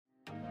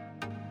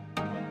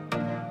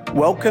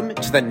Welcome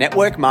to the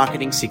Network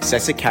Marketing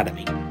Success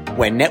Academy,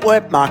 where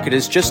network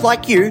marketers just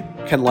like you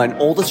can learn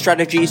all the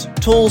strategies,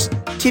 tools,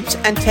 tips,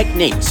 and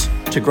techniques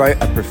to grow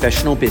a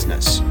professional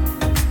business.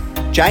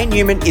 Jane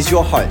Newman is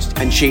your host,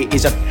 and she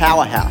is a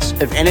powerhouse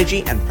of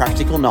energy and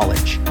practical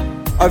knowledge.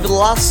 Over the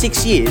last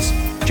 6 years,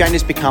 Jane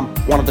has become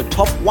one of the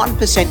top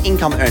 1%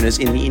 income earners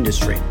in the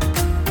industry.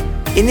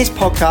 In this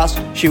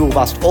podcast, she will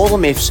bust all the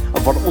myths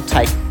of what it will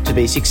take to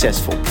be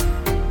successful.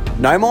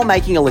 No more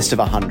making a list of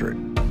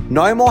 100.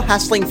 No more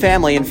hassling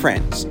family and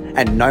friends,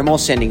 and no more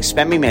sending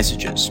spammy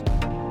messages.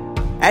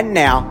 And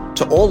now,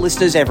 to all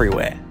listeners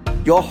everywhere,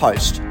 your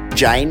host,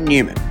 Jane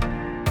Newman.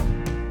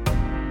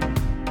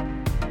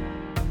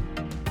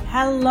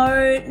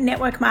 Hello,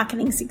 Network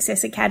Marketing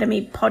Success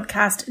Academy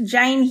podcast.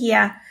 Jane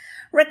here,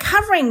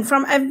 recovering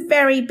from a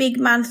very big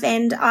month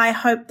end. I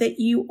hope that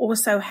you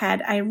also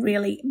had a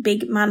really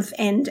big month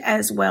end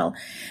as well.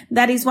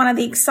 That is one of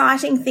the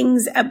exciting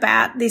things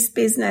about this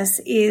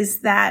business, is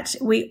that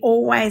we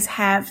always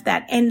have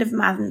that end of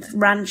month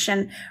rush.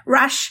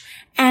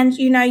 And,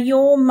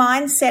 your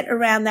mindset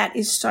around that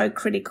is so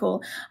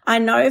critical. I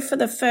know for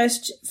the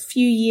first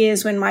few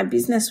years when my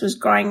business was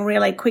growing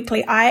really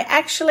quickly, I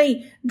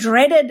actually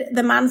dreaded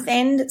the month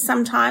end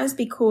sometimes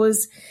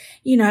because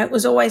it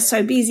was always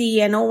so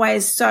busy and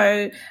always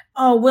so,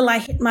 will I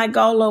hit my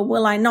goal or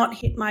will I not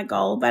hit my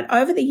goal? But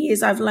over the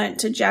years, I've learned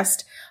to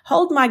just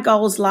hold my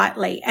goals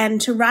lightly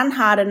and to run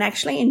hard and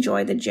actually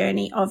enjoy the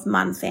journey of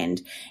month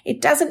end. It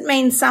doesn't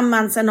mean some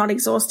months are not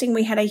exhausting.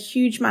 We had a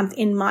huge month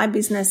in my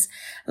business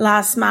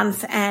last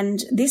month,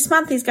 and this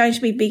month is going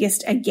to be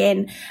biggest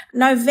again.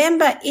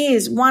 November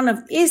is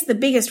the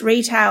biggest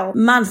retail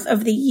month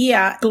of the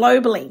year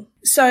globally.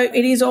 So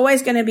it is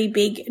always going to be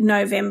big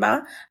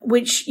November,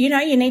 which, you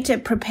need to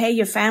prepare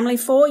your family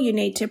for. You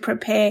need to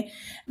prepare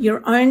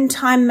your own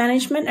time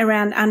management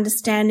around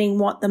understanding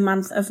what the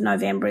month of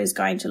November is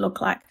going to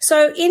look like.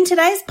 So in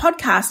today's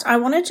podcast, I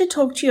wanted to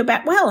talk to you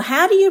about,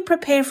 how do you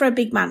prepare for a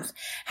big month?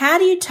 How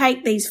do you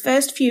take these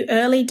first few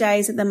early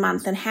days of the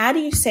month and how do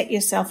you set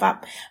yourself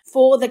up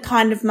for the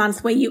kind of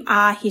month where you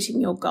are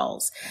hitting your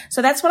goals?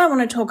 So that's what I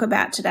want to talk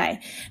about today.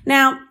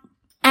 Now,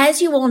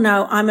 as you all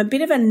know, I'm a bit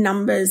of a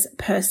numbers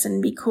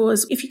person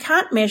because if you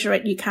can't measure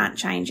it, you can't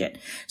change it.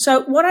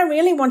 So what I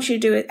really want you to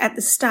do at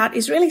the start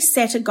is really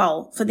set a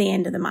goal for the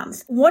end of the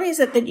month. What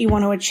is it that you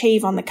want to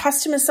achieve on the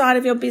customer side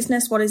of your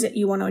business? What is it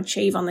you want to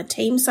achieve on the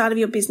team side of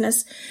your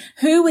business?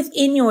 Who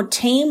within your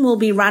team will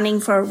be running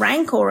for a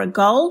rank or a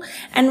goal?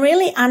 And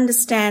really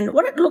understand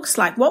what it looks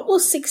like. What will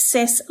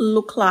success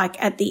look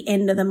like at the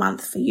end of the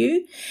month for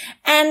you?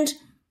 And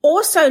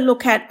also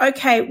look at,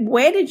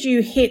 where did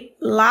you hit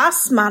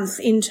last month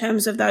in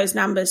terms of those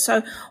numbers?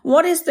 So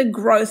what is the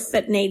growth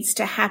that needs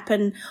to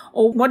happen,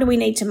 or what do we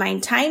need to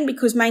maintain?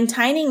 Because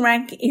maintaining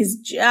rank is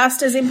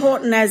just as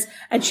important as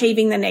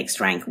achieving the next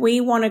rank.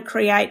 We want to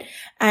create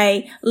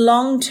a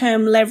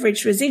long-term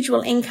leveraged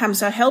residual income.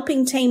 So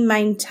helping team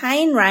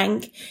maintain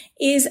rank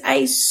is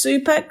a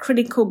super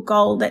critical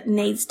goal that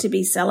needs to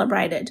be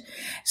celebrated.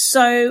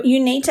 So you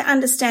need to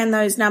understand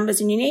those numbers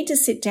and you need to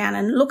sit down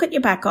and look at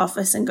your back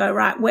office and go,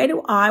 right, where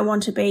do I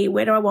want to be?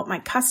 Where do I want my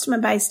customer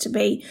base to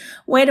be?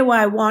 Where do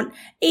I want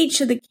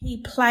each of the key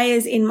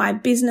players in my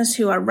business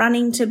who are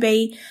running to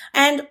be?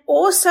 And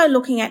also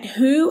looking at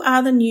who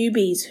are the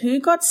newbies, who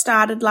got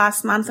started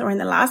last month or in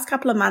the last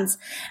couple of months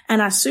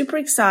and are super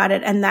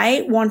excited and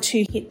they want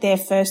to hit their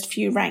first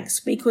few ranks.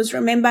 Because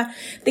remember,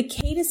 the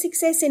key to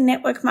success in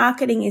network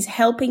marketing is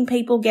helping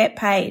people get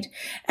paid.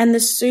 And the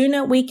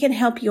sooner we can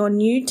help your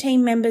new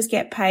team members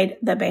get paid,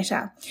 the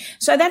better.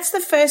 So that's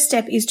the first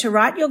step, is to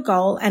write your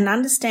goal and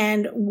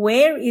understand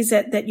where is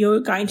it that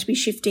you're going to be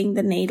shifting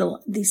the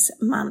needle this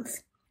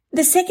month.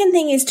 The second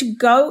thing is to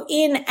go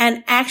in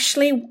and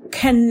actually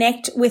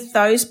connect with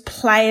those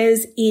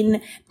players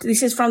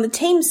this is from the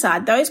team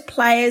side, those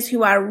players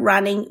who are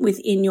running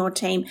within your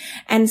team,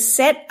 and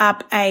set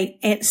up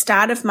a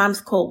start of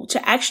month call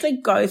to actually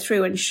go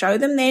through and show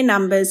them their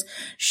numbers,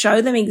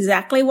 show them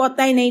exactly what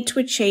they need to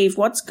achieve,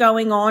 what's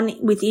going on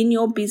within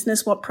your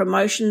business, what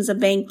promotions are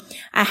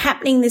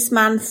happening this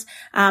month.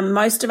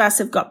 Most of us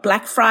have got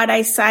Black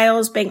Friday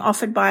sales being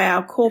offered by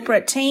our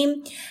corporate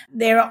team.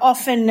 There are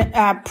often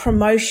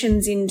promotions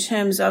in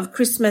terms of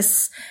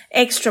Christmas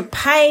extra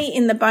pay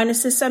in the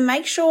bonuses. So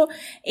make sure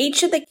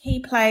each of the key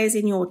players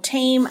in your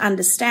team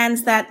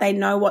understands that, they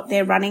know what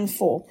they're running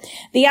for.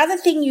 The other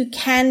thing you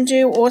can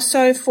do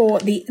also for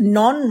the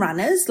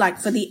non-runners, like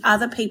for the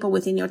other people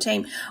within your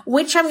team,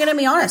 which I'm going to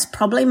be honest,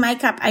 probably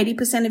make up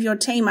 80% of your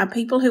team, are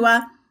people who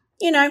are,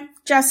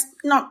 just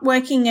not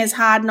working as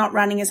hard, not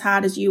running as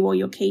hard as you or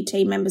your key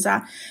team members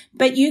are.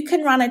 But you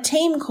can run a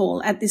team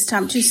call at this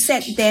time to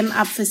set them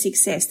up for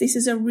success. This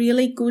is a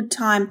really good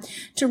time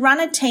to run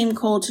a team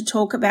call to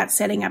talk about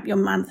setting up your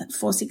month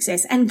for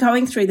success and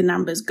going through the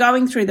numbers,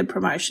 going through the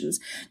promotions,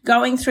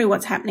 going through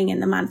what's happening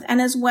in the month.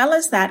 And as well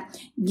as that,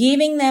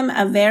 giving them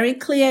a very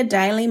clear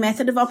daily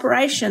method of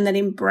operation that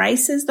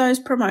embraces those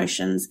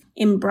promotions,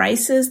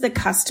 embraces the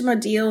customer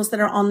deals that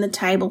are on the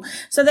table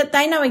so that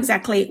they know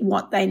exactly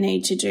what they need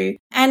need to do,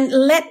 and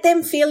let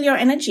them feel your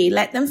energy.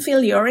 Let them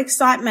feel your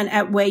excitement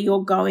at where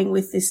you're going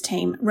with this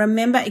team.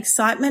 Remember,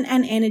 excitement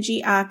and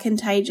energy are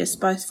contagious,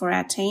 both for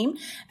our team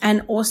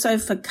and also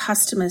for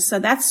customers. So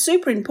that's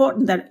super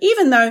important, that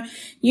even though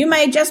you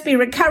may just be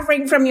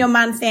recovering from your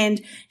month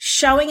end,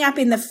 showing up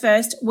in the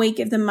first week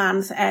of the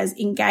month as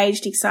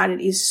engaged, excited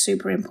is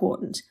super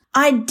important.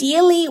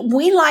 Ideally,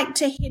 we like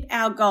to hit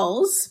our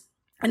goals.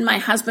 And my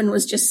husband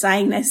was just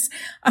saying this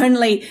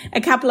only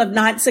a couple of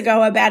nights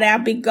ago about our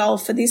big goal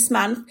for this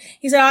month.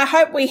 He said, I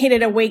hope we hit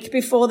it a week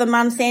before the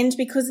month end,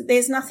 because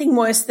there's nothing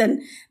worse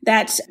than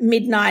that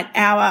midnight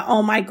hour.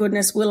 Oh my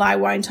goodness, will I,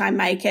 won't I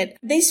make it?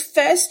 These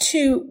first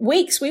 2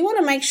 weeks, we want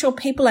to make sure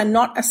people are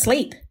not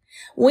asleep.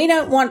 We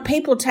don't want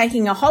people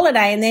taking a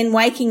holiday and then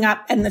waking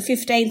up on the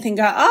 15th and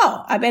go,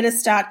 oh, I better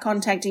start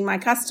contacting my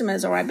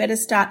customers, or I better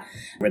start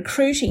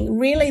recruiting.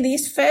 Really,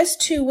 these first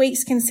 2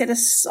 weeks can set a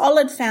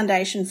solid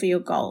foundation for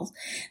your goals.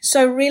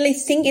 So really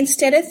think,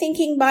 instead of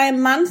thinking by a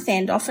month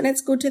end, often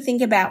it's good to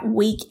think about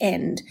week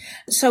end.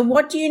 So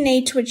what do you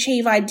need to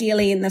achieve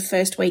ideally in the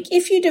first week?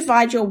 If you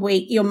divide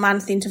your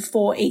month into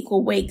 4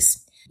 equal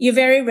weeks, you're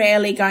very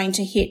rarely going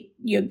to hit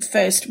your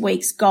first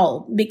week's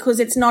goal, because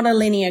it's not a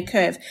linear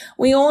curve.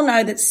 We all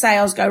know that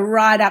sales go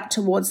right up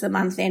towards the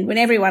month end when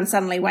everyone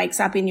suddenly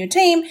wakes up in your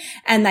team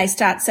and they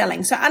start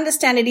selling. So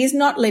understand, it is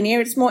not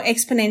linear, it's more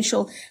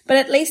exponential, but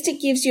at least it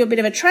gives you a bit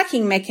of a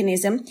tracking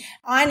mechanism.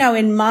 I know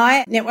in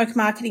my network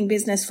marketing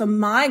business, for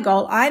my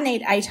goal, I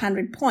need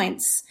 800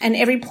 points, and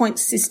every point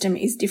system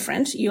is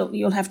different.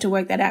 You'll have to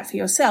work that out for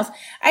yourself.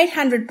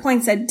 800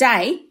 points a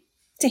day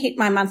to hit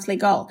my monthly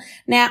goal.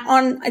 Now,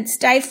 it's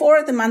day 4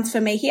 of the month for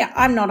me here.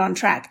 I'm not on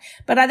track,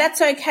 but that's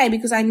okay,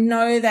 because I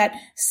know that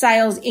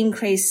sales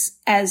increase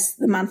as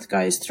the month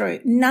goes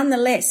through.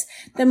 Nonetheless,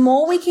 the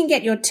more we can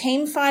get your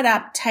team fired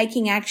up,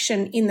 taking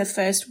action in the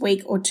first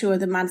week or 2 of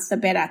the month, the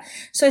better.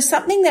 So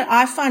something that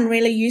I find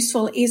really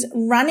useful is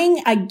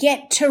running a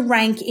get to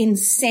rank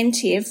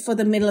incentive for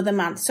the middle of the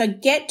month. So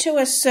get to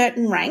a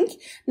certain rank,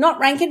 not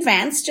rank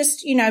advanced,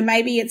 just,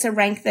 maybe it's a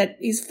rank that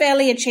is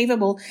fairly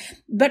achievable,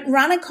 but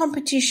run a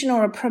competition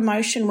or a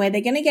promotion where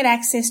they're going to get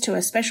access to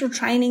a special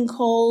training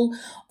call,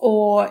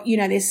 or,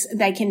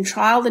 they can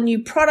trial the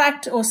new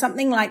product or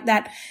something like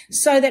that,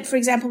 so that, for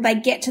example, they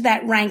get to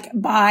that rank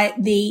by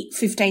the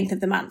 15th of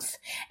the month.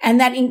 And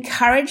that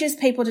encourages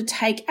people to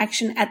take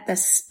action at the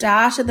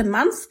start of the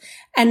month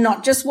and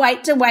not just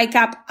wait to wake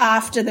up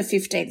after the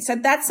 15th. So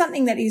that's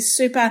something that is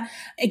super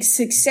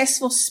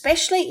successful,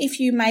 especially if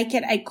you make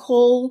it a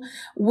call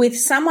with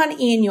someone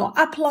in your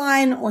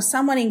upline or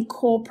someone in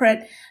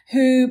corporate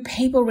who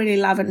people really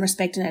love and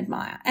respect and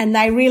admire, and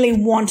they really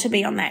want to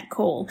be on that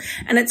call.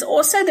 And it's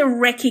also the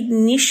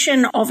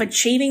recognition of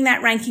achieving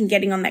that rank and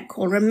getting on that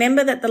call.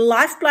 Remember that the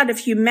lifeblood of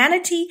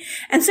humanity,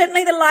 and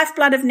certainly the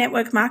lifeblood of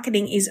network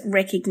marketing, is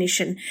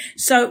recognition.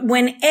 So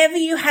whenever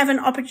you have an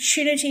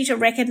opportunity to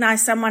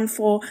recognize someone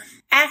for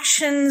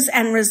actions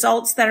and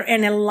results that are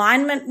in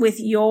alignment with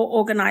your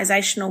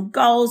organizational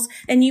goals,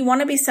 then you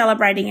want to be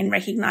celebrating and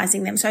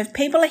recognizing them. So if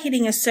people are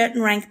hitting a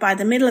certain rank by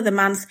the middle of the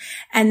month,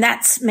 and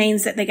that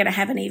means that they're going to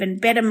have an even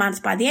better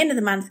month by the end of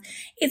the month,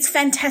 it's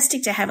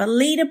fantastic to have a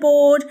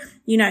leaderboard,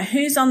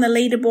 who's on the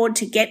leaderboard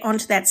to get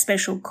onto that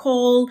special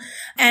call.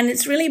 And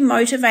it's really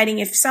motivating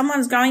if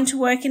someone's going to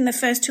work in the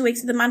first 2 weeks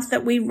of the month,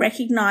 that we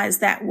recognize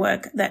that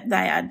work that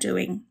they are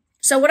doing.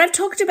 So what I've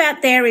talked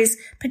about there is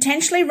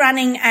potentially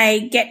running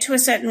a get to a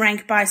certain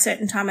rank by a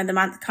certain time of the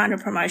month kind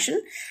of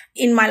promotion.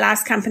 In my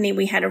last company,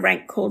 we had a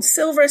rank called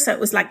silver. So it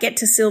was like get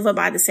to silver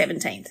by the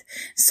 17th.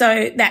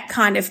 So that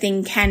kind of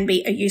thing can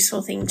be a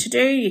useful thing to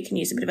do. You can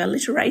use a bit of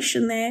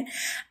alliteration there.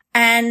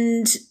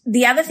 And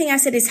the other thing I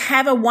said is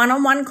have a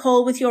one-on-one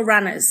call with your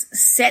runners.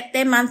 Set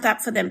their month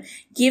up for them.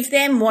 Give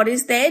them what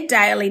is their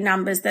daily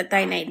numbers that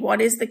they need.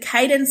 What is the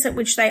cadence at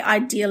which they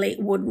ideally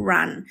would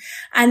run.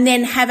 And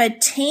then have a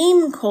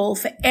team call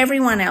for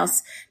everyone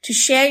else to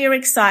share your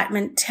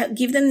excitement,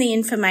 give them the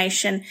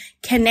information,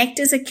 connect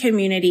as a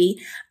community,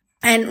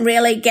 and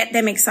really get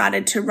them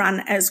excited to run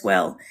as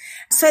well.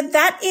 So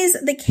that is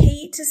the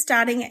key to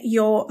starting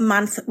your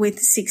month with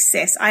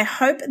success. I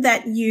hope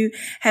that you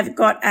have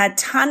got a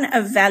ton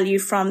of value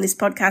from this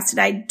podcast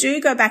today. Do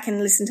go back and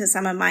listen to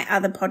some of my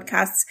other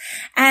podcasts.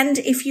 And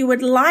if you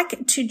would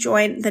like to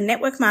join the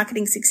Network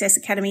Marketing Success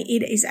Academy,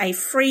 it is a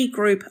free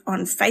group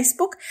on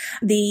Facebook.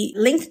 The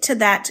link to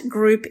that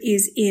group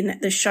is in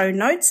the show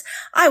notes.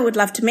 I would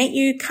love to meet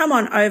you. Come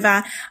on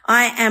over.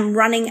 I am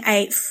running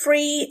a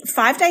free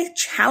 5-day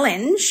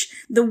challenge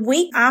the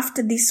week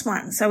after this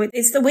one. So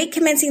it's the week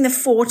commencing the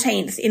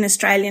 14th in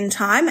Australian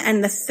time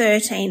and the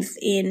 13th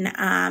in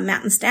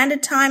Mountain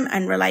Standard Time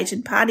and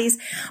related parties,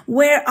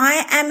 where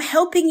I am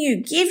helping you,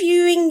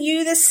 giving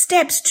you the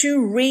steps to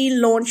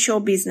relaunch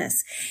your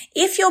business.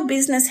 If your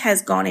business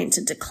has gone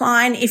into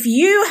decline, if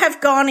you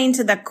have gone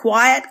into the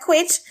quiet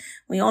quit,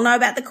 we all know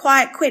about the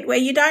quiet quit, where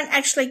you don't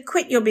actually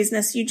quit your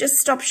business. You just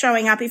stop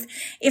showing up.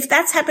 If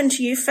that's happened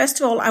to you,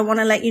 first of all, I want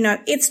to let you know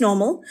it's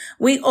normal.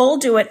 We all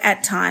do it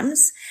at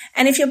times.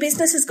 And if your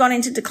business has gone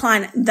into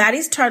decline, that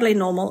is totally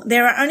normal.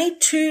 There are only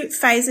 2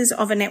 phases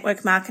of a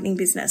network marketing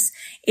business.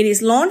 It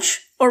is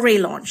launch or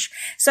relaunch.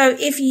 So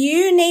if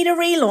you need a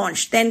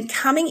relaunch, then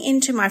coming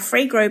into my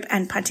free group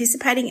and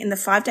participating in the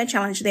 5-day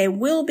challenge, there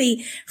will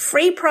be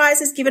free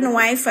prizes given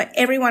away for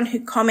everyone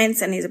who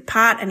comments and is a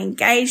part and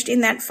engaged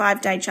in that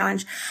 5-day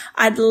challenge.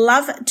 I'd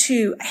love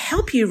to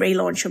help you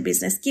relaunch your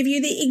business, give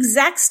you the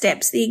exact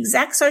steps, the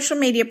exact social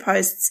media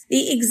posts,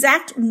 the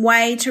exact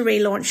way to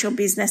relaunch your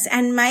business,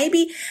 and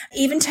maybe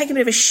even take a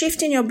bit of a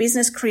shift in your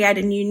business, create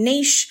a new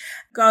niche,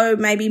 go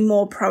maybe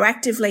more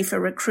proactively for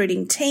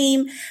recruiting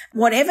team,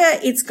 whatever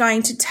it's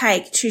going to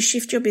take to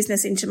shift your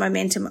business into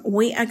momentum,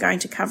 we are going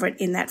to cover it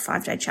in that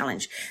 5-day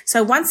challenge.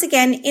 So once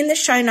again, in the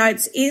show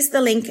notes is the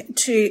link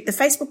to the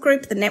Facebook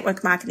group, the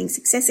Network Marketing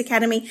Success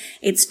Academy.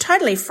 It's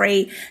totally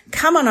free.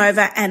 Come on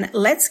over and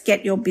let's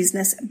get your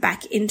business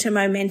back into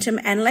momentum,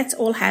 and let's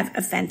all have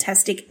a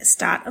fantastic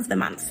start of the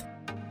month.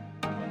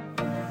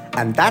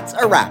 And that's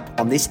a wrap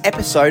on this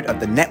episode of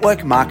the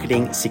Network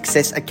Marketing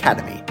Success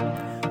Academy.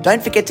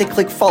 Don't forget to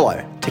click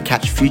follow to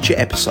catch future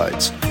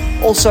episodes.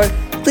 Also,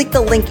 click the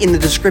link in the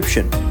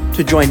description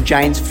to join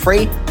Jane's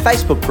free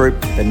Facebook group,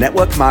 the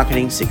Network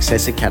Marketing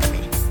Success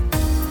Academy.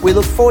 We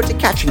look forward to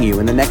catching you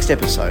in the next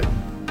episode.